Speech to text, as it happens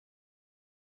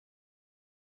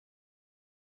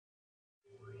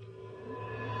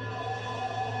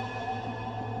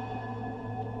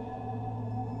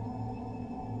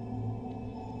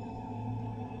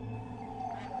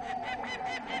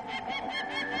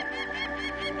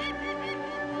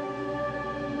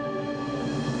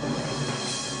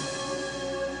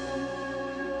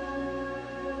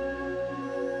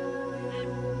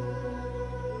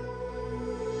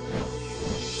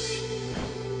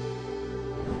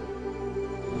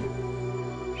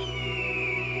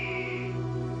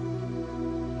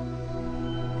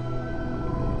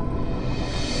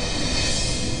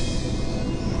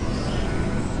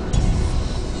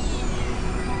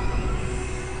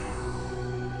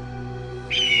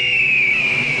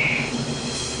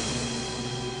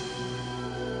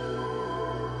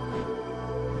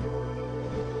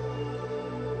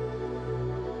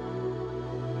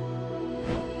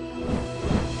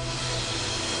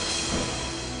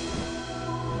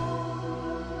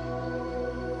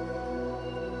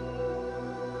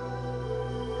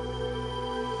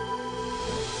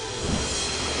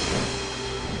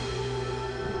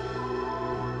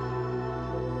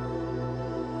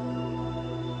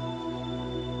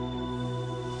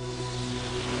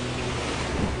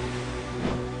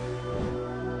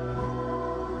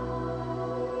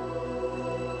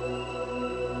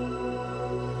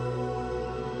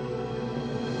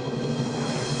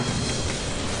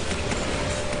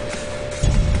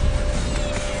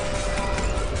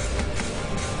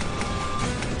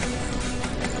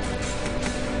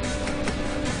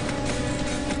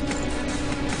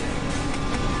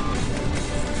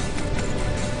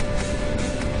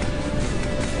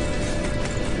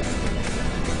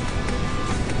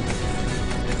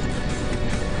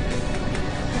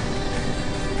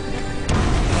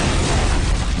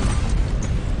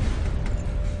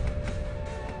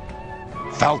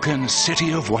Falcon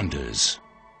City of Wonders,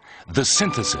 the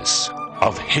synthesis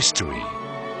of history,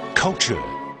 culture,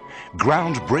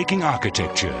 groundbreaking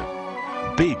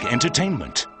architecture, big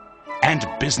entertainment, and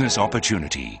business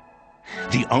opportunity.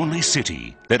 The only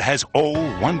city that has all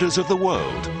wonders of the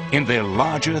world in their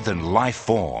larger-than-life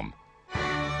form.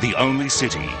 The only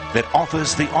city that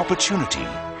offers the opportunity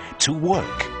to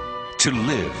work, to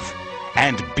live,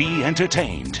 and be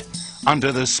entertained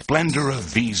under the splendor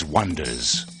of these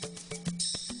wonders.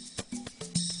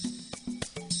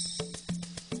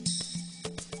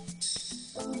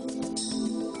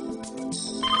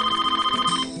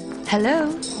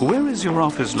 Hello? Where is your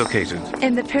office located?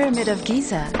 In the Pyramid of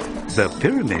Giza. The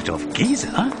Pyramid of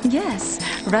Giza? Yes,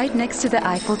 right next to the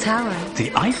Eiffel Tower.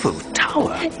 The Eiffel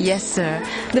Tower? Yes, sir.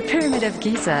 The Pyramid of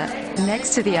Giza,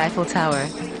 next to the Eiffel Tower.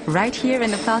 Right here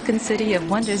in the Falcon City of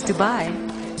Wonders, Dubai.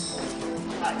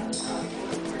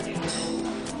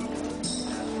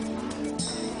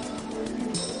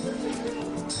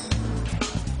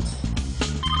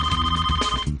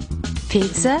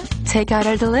 Pizza? Take out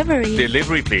our delivery.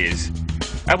 Delivery, please.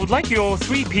 I would like your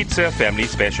 3 pizza family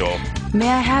special. May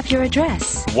I have your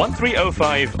address?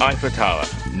 1305 Eiffel Tower,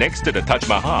 next to the Taj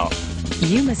Mahal.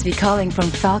 You must be calling from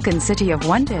Falcon City of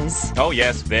Wonders. Oh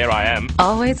yes, there I am.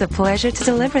 Always a pleasure to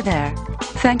deliver there.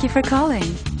 Thank you for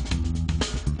calling.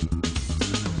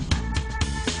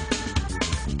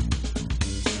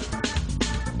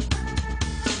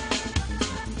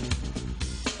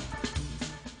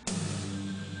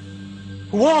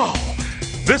 Wow!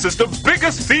 This is the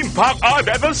biggest theme park I've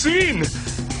ever seen!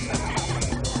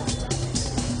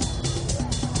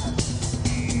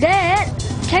 Dad,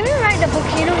 can we ride the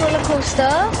volcano roller coaster?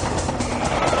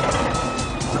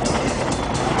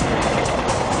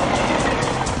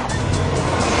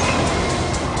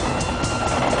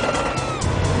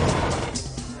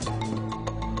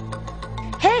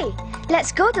 Hey,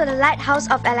 let's go to the lighthouse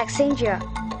of Alexandria.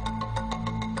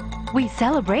 We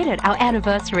celebrated our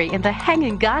anniversary in the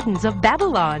Hanging Gardens of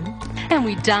Babylon. And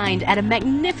we dined at a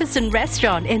magnificent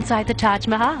restaurant inside the Taj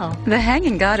Mahal. The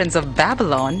Hanging Gardens of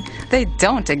Babylon? They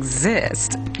don't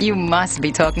exist. You must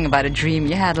be talking about a dream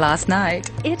you had last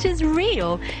night. It is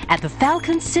real at the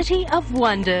Falcon City of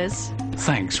Wonders.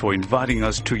 Thanks for inviting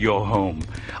us to your home.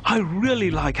 I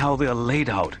really like how they're laid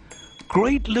out.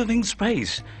 Great living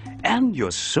space. And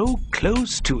you're so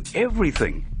close to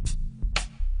everything.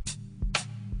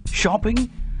 Shopping,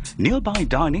 nearby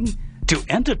dining, to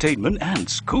entertainment and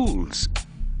schools.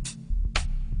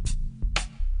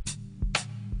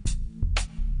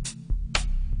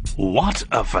 What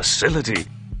a facility!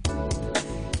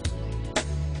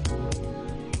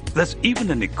 There's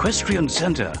even an equestrian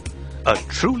center, a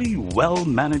truly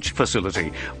well-managed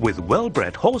facility with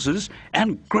well-bred horses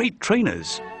and great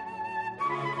trainers.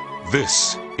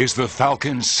 This is the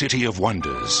Falcon City of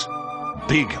Wonders.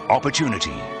 Big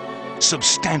opportunity,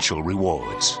 substantial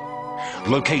rewards.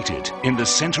 Located in the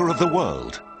center of the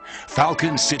world,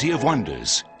 Falcon City of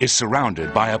Wonders is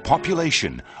surrounded by a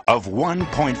population of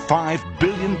 1.5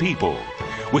 billion people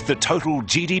with the total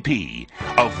GDP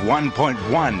of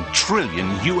 1.1 trillion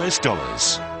US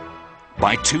dollars.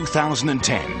 By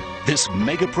 2010, this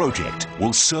mega project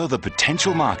will serve a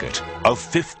potential market of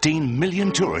 15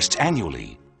 million tourists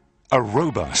annually, a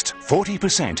robust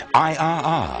 40%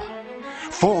 IRR,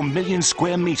 4 million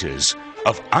square meters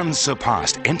of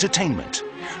unsurpassed entertainment,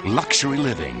 luxury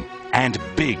living, and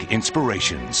big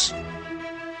inspirations.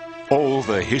 All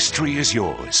the history is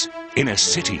yours in a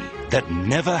city that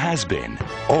never has been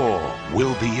or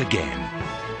will be again.